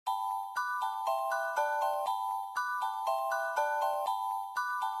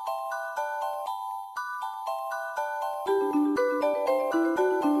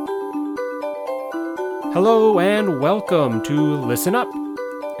Hello and welcome to Listen Up.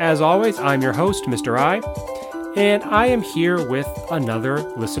 As always, I'm your host, Mr. I, and I am here with another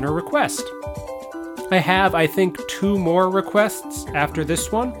listener request. I have, I think, 2 more requests after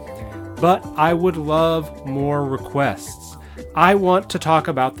this one, but I would love more requests. I want to talk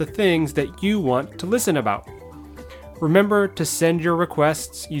about the things that you want to listen about. Remember to send your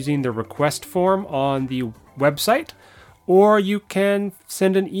requests using the request form on the website, or you can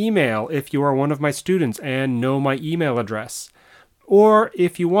send an email if you are one of my students and know my email address. Or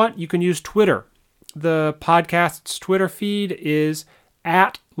if you want, you can use Twitter. The podcast's Twitter feed is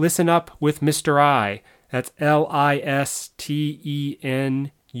at Listen Up with Mr. I. That's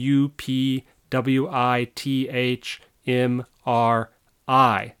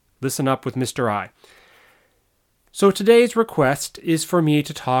ListenUpWithMRI. Listen Up with Mr. I. So today's request is for me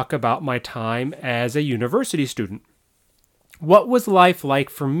to talk about my time as a university student. What was life like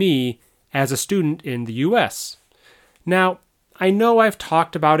for me as a student in the U.S.? Now, I know I've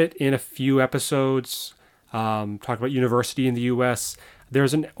talked about it in a few episodes, talked about university in the U.S.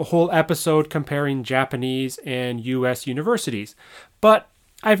 There's a whole episode comparing Japanese and U.S. universities, but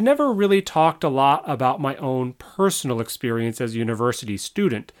I've never really talked a lot about my own personal experience as a university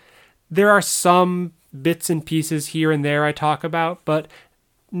student. There are some bits and pieces here and there I talk about, but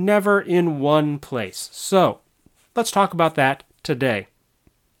never in one place. So, let's talk about that today.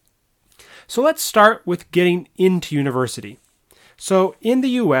 So let's start with getting into university. So in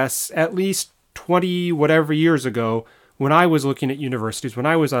the US, at least 20 whatever years ago, when I was looking at universities, when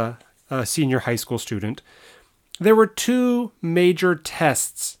I was a senior high school student, there were 2 major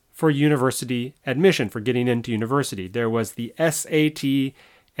tests for university admission, for getting into university. There was the SAT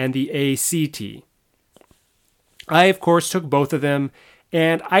and the ACT. I, of course, took both of them,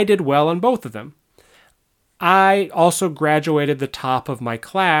 and I did well on both of them. I also graduated the top of my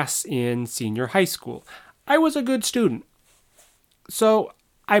class in senior high school. I was a good student. So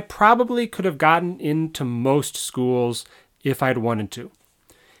I probably could have gotten into most schools if I'd wanted to.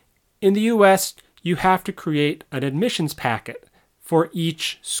 In the US, you have to create an admissions packet for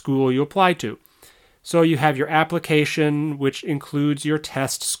each school you apply to. So you have your application, which includes your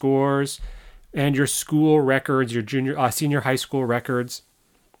test scores and your school records, your senior high school records.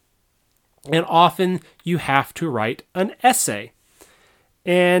 And often you have to write an essay.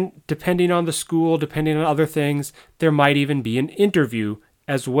 And depending on the school, depending on other things, there might even be an interview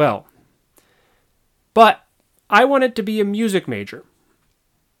as well. But I wanted to be a music major.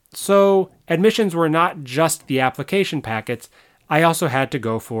 So admissions were not just the application packets. I also had to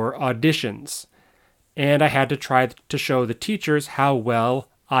go for auditions. And I had to try to show the teachers how well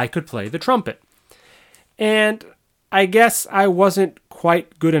I could play the trumpet. And I guess I wasn't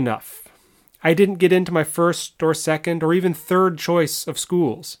quite good enough. I didn't get into my first or second or even third choice of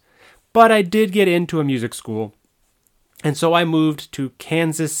schools, but I did get into a music school, and so I moved to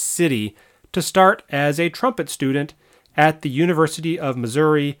Kansas City to start as a trumpet student at the University of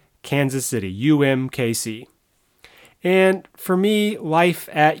Missouri, Kansas City, UMKC. And for me, life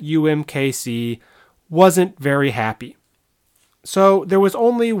at UMKC wasn't very happy. So there was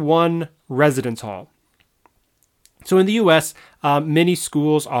only one residence hall. So in the US, many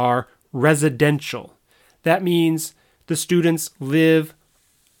schools are residential. That means the students live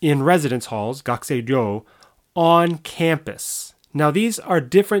in residence halls, gakuseiryo, on campus. Now these are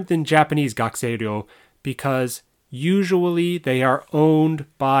different than Japanese gakuseiryo because usually they are owned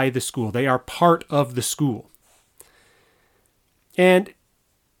by the school. They are part of the school. And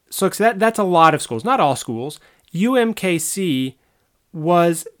so that's a lot of schools, not all schools. UMKC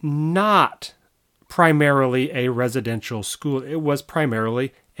was not primarily a residential school. It was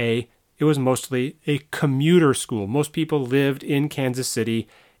mostly a commuter school. Most people lived in Kansas City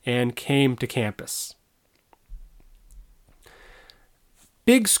and came to campus.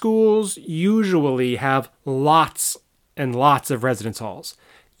 Big schools usually have lots and lots of residence halls.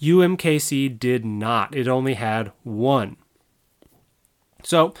 UMKC did not. It only had one.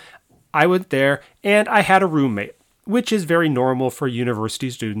 So I went there and I had a roommate, which is very normal for university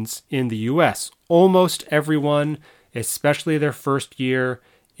students in the US. Almost everyone, especially their first year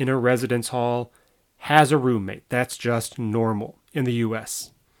in a residence hall, has a roommate. That's just normal in the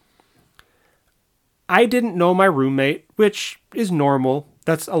US. I didn't know my roommate, which is normal.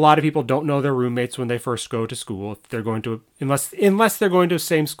 That's a lot of people don't know their roommates when they first go to school. If they're going to, unless they're going to the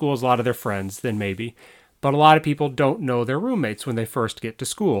same school as a lot of their friends, then maybe. But a lot of people don't know their roommates when they first get to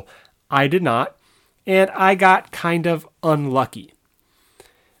school. I did not, and I got kind of unlucky.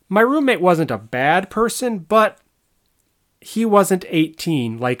 My roommate wasn't a bad person, but he wasn't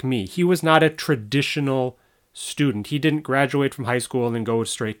 18 like me. He was not a traditional student. He didn't graduate from high school and then go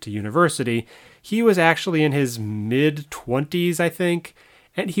straight to university. He was actually in his mid-20s, I think,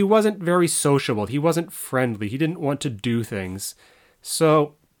 and he wasn't very sociable. He wasn't friendly. He didn't want to do things.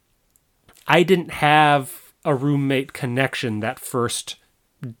 So I didn't have a roommate connection that first,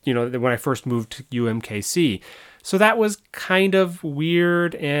 when I first moved to UMKC. So that was kind of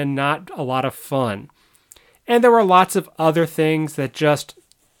weird and not a lot of fun. And there were lots of other things that just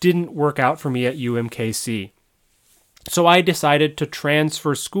didn't work out for me at UMKC. So I decided to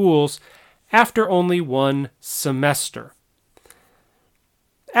transfer schools after only one semester.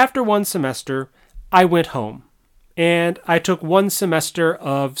 After one semester, I went home, and I took one semester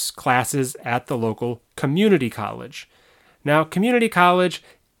of classes at the local community college. Now, community college,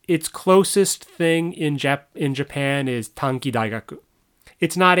 its closest thing in Japan is Tanki Daigaku.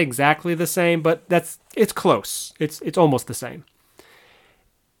 It's not exactly the same, but it's close. It's almost the same.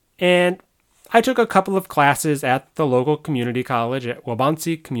 And I took a couple of classes at the local community college, at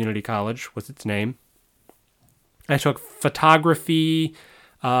Wabansi Community College was its name. I took photography.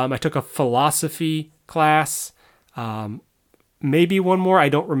 I took a philosophy class. Maybe one more. I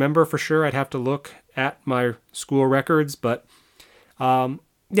don't remember for sure. I'd have to look at my school records. But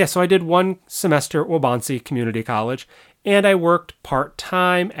so I did one semester at Wabansi Community College, and I worked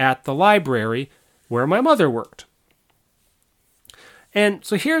part-time at the library where my mother worked. And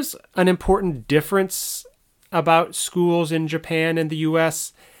so here's an important difference about schools in Japan and the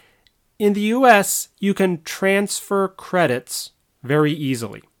US. In the US, you can transfer credits very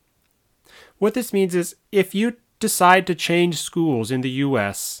easily. What this means is if you decide to change schools in the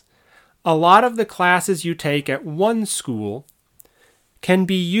US, a lot of the classes you take at one school can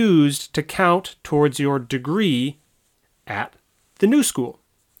be used to count towards your degree at the new school.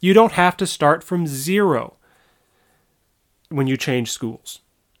 You don't have to start from zero when you change schools.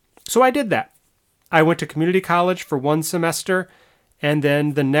 So I did that. I went to community college for one semester, and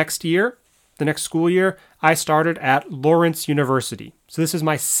then the next school year, I started at Lawrence University. So this is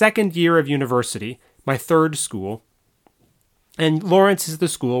my second year of university, my third school, and Lawrence is the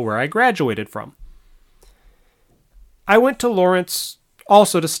school where I graduated from. I went to Lawrence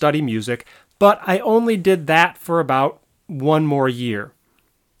also to study music, but I only did that for about one more year.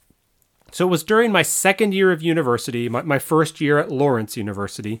 So it was during my second year of university, my first year at Lawrence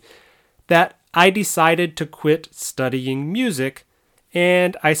University, that I decided to quit studying music,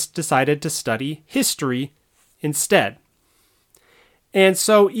 and I decided to study history instead. And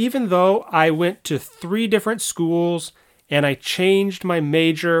so even though I went to 3 different schools and I changed my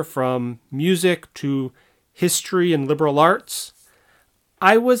major from music to history and liberal arts,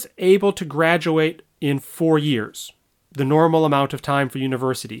 I was able to graduate in 4 years, the normal amount of time for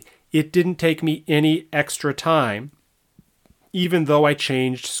university. It didn't take me any extra time, even though I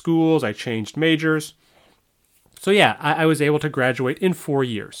changed schools, I changed majors. So yeah, I was able to graduate in 4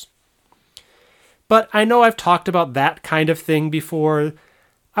 years. But I know I've talked about that kind of thing before.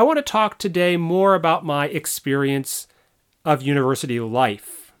 I want to talk today more about my experience of university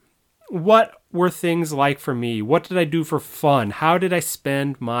life. What were things like for me? What did I do for fun? How did I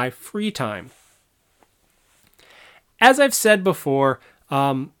spend my free time? As I've said before,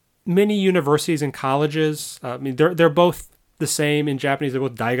 many universities and colleges, they're both the same in Japanese. They're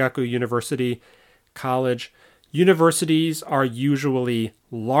both daigaku, university, college. Universities are usually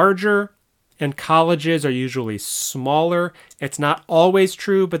larger and colleges are usually smaller. It's not always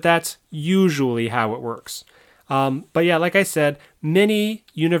true, but that's usually how it works. But yeah, like I said, many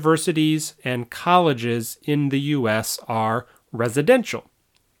universities and colleges in the US are residential.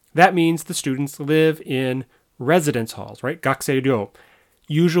 That means the students live in residence halls, right? Gakusei-ryo,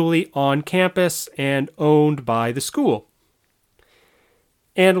 usually on campus and owned by the school.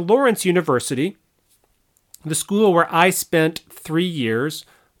 And Lawrence University, the school where I spent 3 years,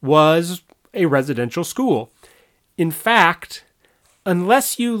 was a residential school. In fact,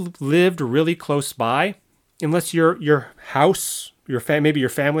 unless you lived really close by, unless your house, maybe your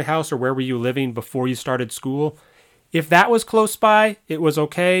family house or where were you living before you started school, if that was close by, it was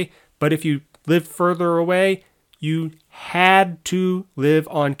okay. But if you lived further away, you had to live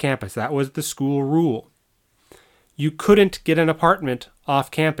on campus. That was the school rule. You couldn't get an apartment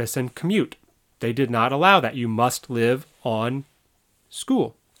off campus and commute. They did not allow that. You must live on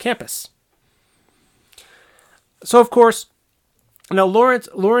school, campus. So, of course, now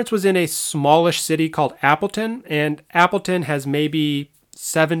Lawrence was in a smallish city called Appleton, and Appleton has maybe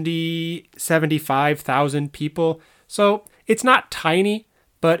 75,000 people. So it's not tiny,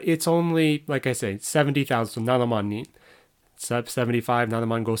 but it's only, like I say, 70,000, 7万人, 75,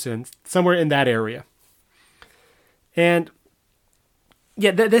 7,500, somewhere in that area. And yeah,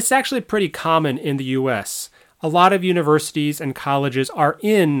 this is actually pretty common in the US. a lot of universities and colleges are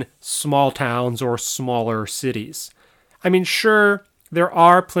in small towns or smaller cities. I mean, sure, there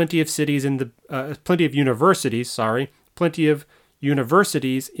are plenty of universities in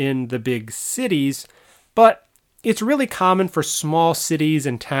the big cities, but it's really common for small cities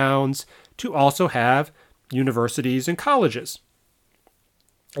and towns to also have universities and colleges.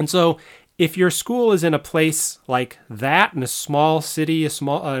 And so if your school is in a place like that, in a small city, in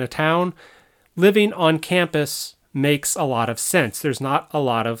a town, living on campus makes a lot of sense. There's not a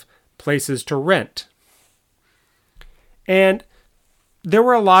lot of places to rent. And there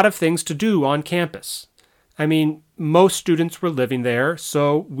were a lot of things to do on campus. I mean, most students were living there,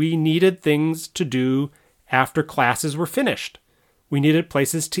 so we needed things to do after classes were finished. We needed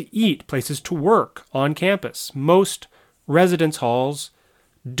places to eat, places to work on campus. Most residence halls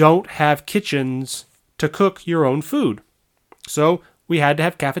don't have kitchens to cook your own food. So we had to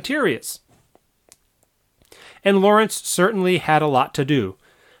have cafeterias. And Lawrence certainly had a lot to do.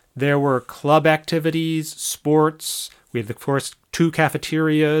 There were club activities, sports. We had, of course, 2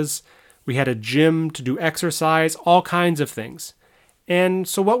 cafeterias. We had a gym to do exercise, all kinds of things. And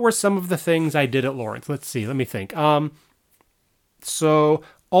so what were some of the things I did at Lawrence? Let's see, let me think. So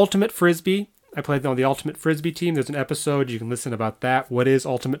Ultimate Frisbee. I played on the Ultimate Frisbee team. There's an episode. You can listen about that. What is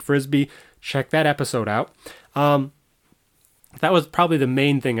Ultimate Frisbee? Check that episode out. That was probably the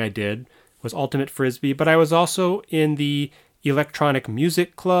main thing I did, was Ultimate Frisbee. But I was also in the Electronic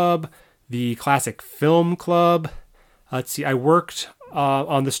Music Club, the Classic Film Club. Let's see, I worked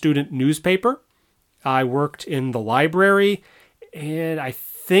on the student newspaper. I worked in the library. And I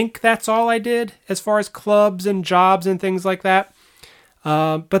think that's all I did as far as clubs and jobs and things like that.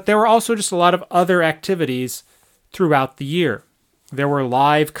 But there were also just a lot of other activities throughout the year. There were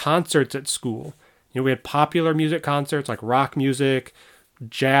live concerts at school. We had popular music concerts like rock music,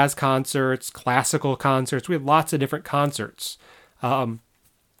 jazz concerts, classical concerts. We had lots of different concerts.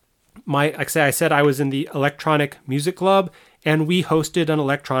 Like I said, I was in the Electronic Music Club, and we hosted an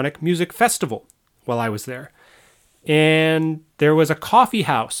electronic music festival while I was there. And there was a coffee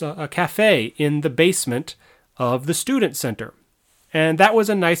house, a cafe in the basement of the student center. And that was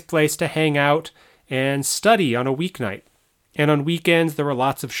a nice place to hang out and study on a weeknight. And on weekends, there were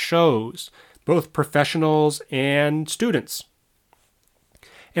lots of shows, both professionals and students.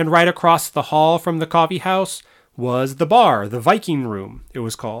 And right across the hall from the coffee house was the bar, the Viking Room, it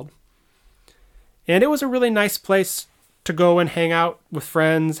was called. And it was a really nice place to go and hang out with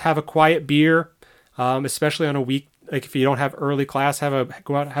friends, have a quiet beer, especially on a week. Like if you don't have early class,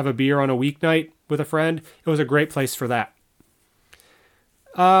 go out and have a beer on a weeknight with a friend. It was a great place for that.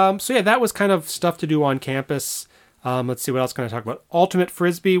 So yeah, that was kind of stuff to do on campus. Let's see, what else can I talk about? Ultimate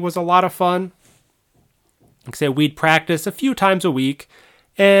Frisbee was a lot of fun. Like I say, we'd practice a few times a week,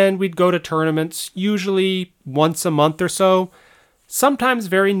 and we'd go to tournaments, usually once a month or so, sometimes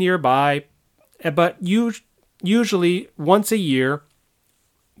very nearby, but usually once a year,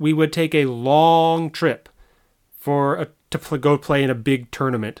 we would take a long trip to go play in a big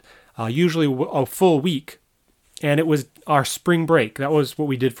tournament, usually a full week. And it was our spring break. That was what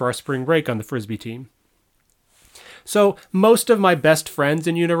we did for our spring break on the Frisbee team. So most of my best friends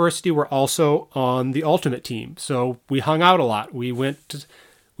in university were also on the Ultimate team. So we hung out a lot. We went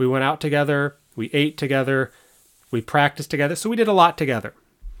out together. We ate together. We practiced together. So we did a lot together.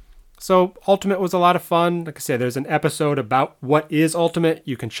 So Ultimate was a lot of fun. Like I said, there's an episode about what is Ultimate.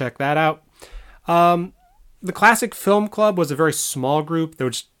 You can check that out. The Classic Film Club was a very small group.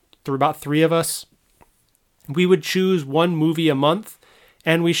 There were about 3 of us. We would choose one movie a month,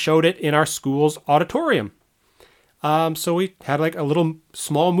 and we showed it in our school's auditorium. So we had like a little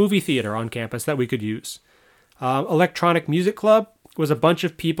small movie theater on campus that we could use. Electronic Music Club was a bunch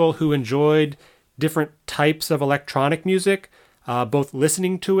of people who enjoyed different types of electronic music, both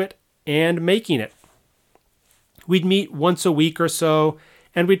listening to it and making it. We'd meet once a week or so,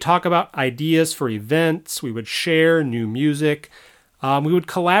 and we'd talk about ideas for events. We would share new music. We would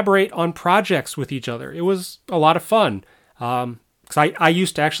collaborate on projects with each other. It was a lot of fun. Because I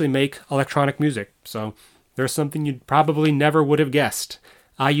used to actually make electronic music. So there's something you probably never would have guessed.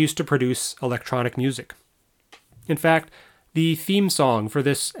 I used to produce electronic music. In fact, the theme song for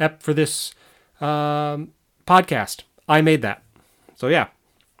this podcast, I made that. So yeah,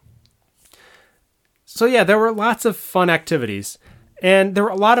 there were lots of fun activities. And there were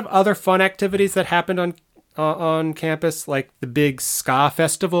a lot of other fun activities that happened on campus, like the big ska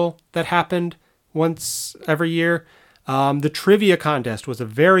festival that happened once every year. The trivia contest was a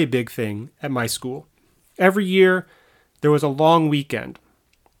very big thing at my school. Every year, there was a long weekend,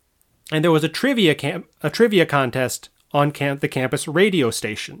 and there was a trivia contest on the campus radio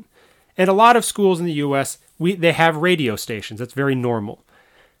station. And a lot of schools in the U.S. they have radio stations. That's very normal.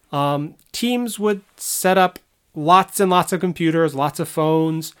 Teams would set up lots and lots of computers, lots of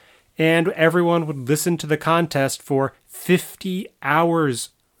phones, and everyone would listen to the contest for 50 hours,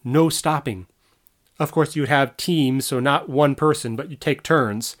 no stopping. Of course, you'd have teams, so not one person, but you take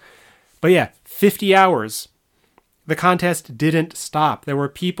turns. But yeah, 50 hours. The contest didn't stop. There were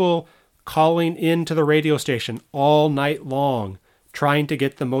people calling into the radio station all night long, trying to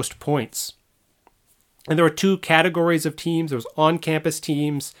get the most points. And there were two categories of teams. There was on-campus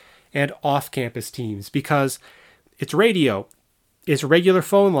teams and off-campus teams, because it's radio, it's regular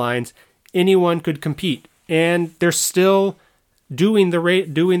phone lines, anyone could compete. And they're still doing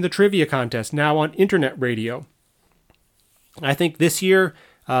the trivia contest now on internet radio. I think this year,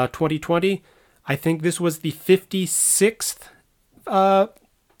 2020, I think this was the 56th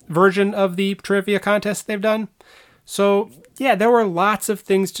version of the trivia contest they've done. So yeah, there were lots of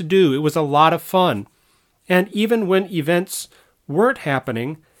things to do. It was a lot of fun. And even when events weren't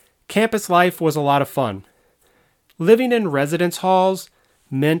happening, campus life was a lot of fun. Living in residence halls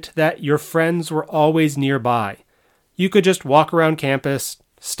meant that your friends were always nearby. You could just walk around campus,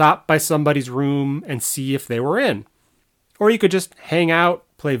 stop by somebody's room, and see if they were in. Or you could just hang out,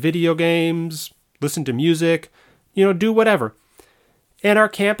 play video games, listen to music, do whatever. And our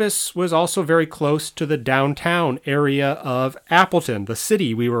campus was also very close to the downtown area of Appleton, the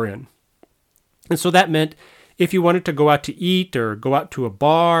city we were in. And so that meant if you wanted to go out to eat or go out to a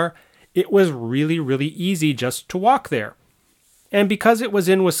bar, it was really, really easy just to walk there. And because it was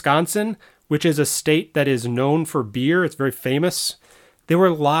in Wisconsin, which is a state that is known for beer, it's very famous, there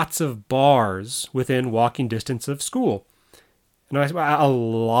were lots of bars within walking distance of school. And a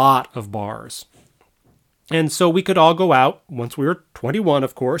lot of bars. And so we could all go out once we were 21,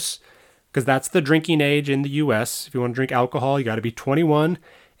 of course, because that's the drinking age in the U.S. If you want to drink alcohol, you got to be 21.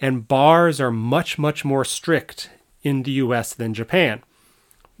 And bars are much, much more strict in the U.S. than Japan.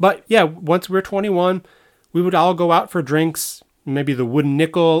 But yeah, once we were 21, we would all go out for drinks, maybe the Wooden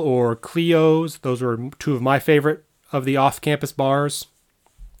Nickel or Cleo's. Those were two of my favorite of the off-campus bars.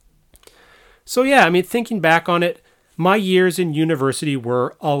 So yeah, thinking back on it, my years in university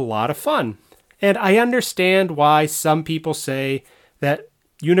were a lot of fun. And I understand why some people say that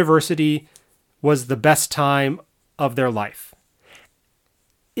university was the best time of their life.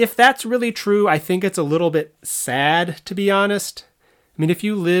 If that's really true, I think it's a little bit sad, to be honest. If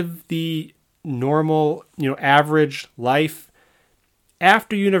you live the normal, average life,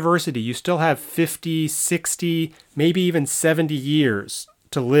 after university, you still have 50, 60, maybe even 70 years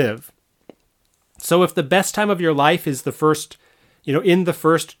to live. So if the best time of your life is the first, in the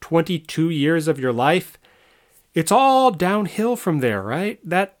first 22 years of your life, it's all downhill from there, right?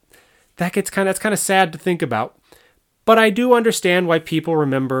 That's kind of sad to think about. But I do understand why people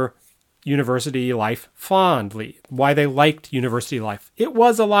remember university life fondly, why they liked university life. It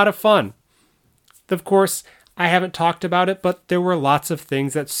was a lot of fun. Of course, I haven't talked about it, but there were lots of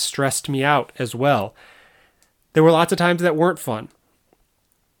things that stressed me out as well. There were lots of times that weren't fun.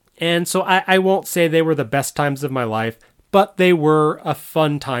 And so I won't say they were the best times of my life, but they were a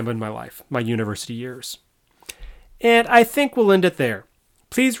fun time in my life, my university years. And I think we'll end it there.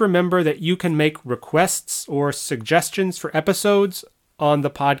 Please remember that you can make requests or suggestions for episodes on the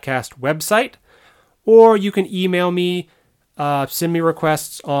podcast website, or you can email me, send me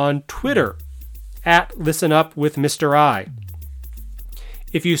requests on Twitter at listenupwithmr.I.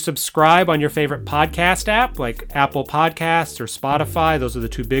 If you subscribe on your favorite podcast app, like Apple Podcasts or Spotify, those are the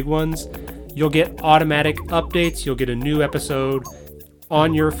two big ones, you'll get automatic updates. You'll get a new episode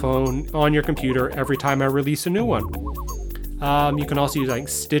on your phone, on your computer, every time I release a new one. You can also use like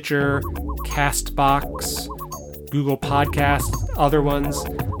Stitcher, Castbox, Google Podcasts, other ones.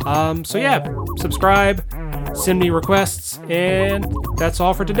 So yeah, subscribe, send me requests, and that's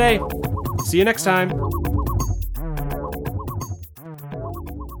all for today. See you next time.